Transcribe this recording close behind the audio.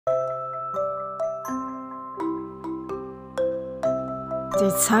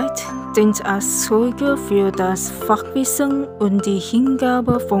Die Zeit dient als Zeuge für das Fachwissen und die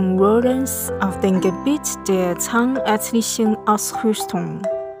Hingabe von Rolence auf dem Gebiet der zahnärztlichen Ausrüstung.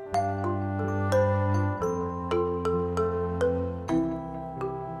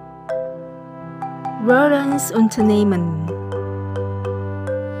 Rolence Unternehmen.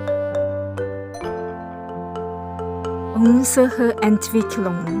 Unsere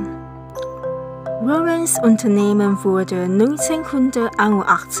Entwicklung. Rolence Unternehmen wurde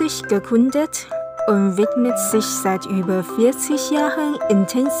 1981 gegründet und widmet sich seit über 40 Jahren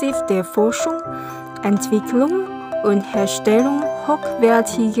intensiv der Forschung, Entwicklung und Herstellung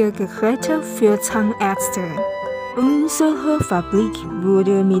hochwertiger Geräte für Zahnärzte. Unsere Fabrik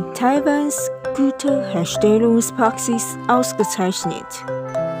wurde mit Taiwans Gute Herstellungspraxis ausgezeichnet.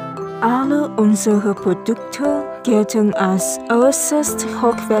 Alle unsere Produkte gelten als äußerst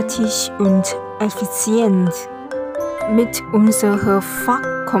hochwertig und effizient. Mit unserer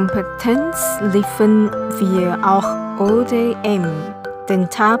Fachkompetenz liefern wir auch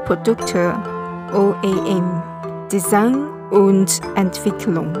ODM-Dentalprodukte, OEM-Design und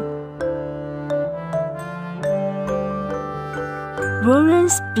Entwicklung.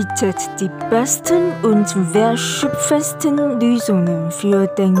 Rolence bietet die besten und wertschöpfendsten Lösungen für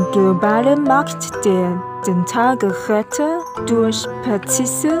den globalen Markt der Dentalgeräte durch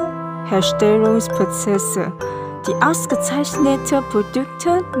präzise Herstellungsprozesse, die ausgezeichnete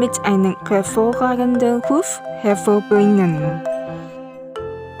Produkte mit einem hervorragenden Ruf hervorbringen.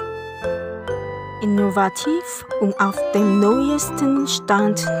 Innovativ und auf dem neuesten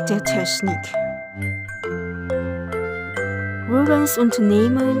Stand der Technik. Rolence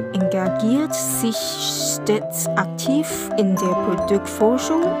Unternehmen engagiert sich stets aktiv in der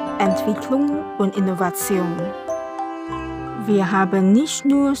Produktforschung, Entwicklung und Innovation. Wir haben nicht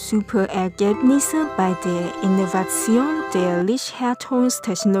nur super Ergebnisse bei der Innovation der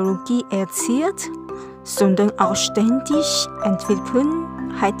Lichthärtungstechnologie erzielt, sondern auch ständig entwickeln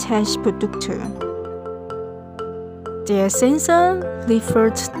Hightech-Produkte. Der Sensor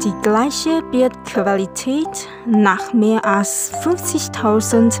liefert die gleiche Bildqualität nach mehr als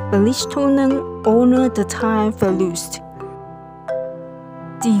 50.000 Belichtungen ohne Detailverlust.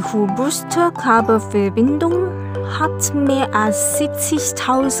 Die robuste Kabelverbindung hat mehr als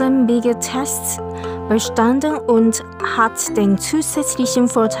 70.000 Megatests bestanden und hat den zusätzlichen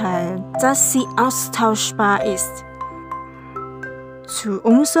Vorteil, dass sie austauschbar ist. Zu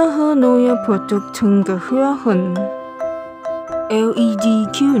unseren neuen Produkten gehören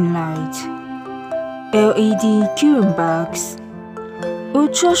LED Kühlenlight, LED Kühlenbox,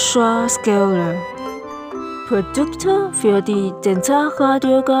 Ultraschallscaler, Produkte für die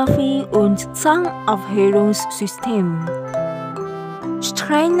Dentalradiographie und Zahnaufhellungssystem,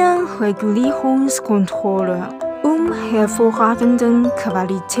 strenge Regulierungskontrolle, um hervorragende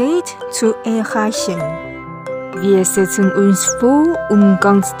Qualität zu erreichen. Wir setzen uns vor und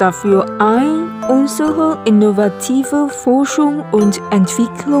ganz dafür ein, unsere innovative Forschung und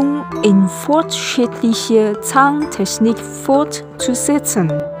Entwicklung in fortschrittlicher Zahntechnik fortzusetzen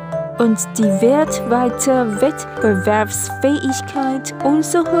und die weltweite Wettbewerbsfähigkeit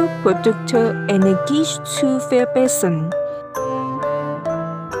unserer Produkte energisch zu verbessern.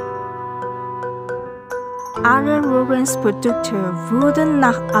 Alle Rolence-Produkte wurden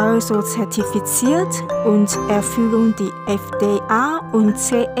nach ISO zertifiziert und erfüllen die FDA- und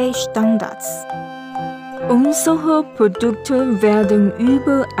CE-Standards. Unsere Produkte werden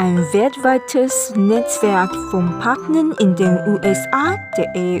über ein weltweites Netzwerk von Partnern in den USA,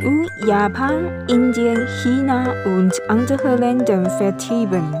 der EU, Japan, Indien, China und anderen Ländern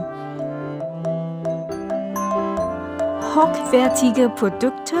vertrieben. Hochwertige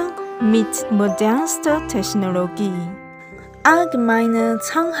Produkte mit modernster Technologie. Allgemeine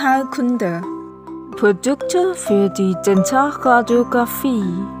Zahnheilkunde. Produkte für die Dentalradiographie.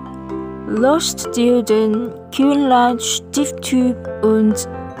 Leuchtdioden, Kühlenlight, Stifttyp und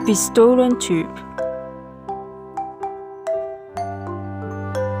Pistolentyp.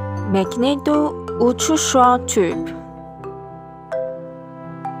 Magneto-Ultraschalltyp.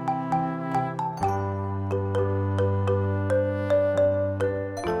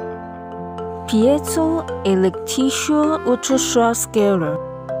 Piezoelektrischer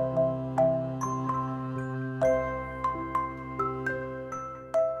Ultraschallscaler.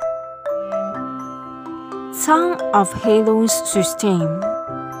 Zahnaufhellungssystem.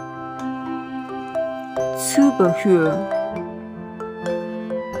 Zubehör.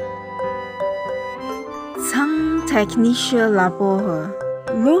 Zahntechnische Labore.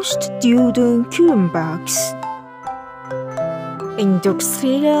 Leuchtdioden-Kühlenbox.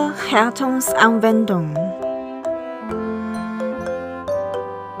 Industrielle Härtungsanwendung.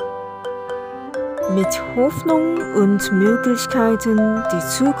 mit Hoffnung und Möglichkeiten die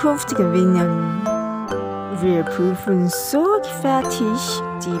Zukunft gewinnen. Wir prüfen sorgfältig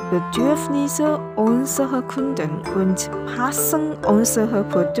die Bedürfnisse unserer Kunden und passen unsere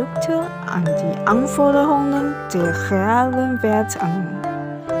Produkte an die Anforderungen der realen Welt an.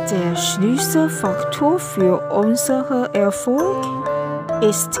 Der Schlüsselfaktor für unseren Erfolg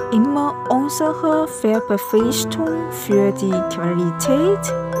ist immer unsere Verpflichtung für die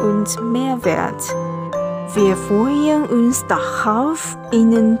Qualität und Mehrwert. Wir freuen uns darauf,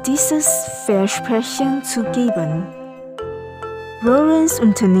 Ihnen dieses Versprechen zu geben. Rolence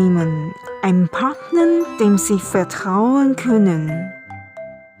Unternehmen, ein Partner, dem Sie vertrauen können.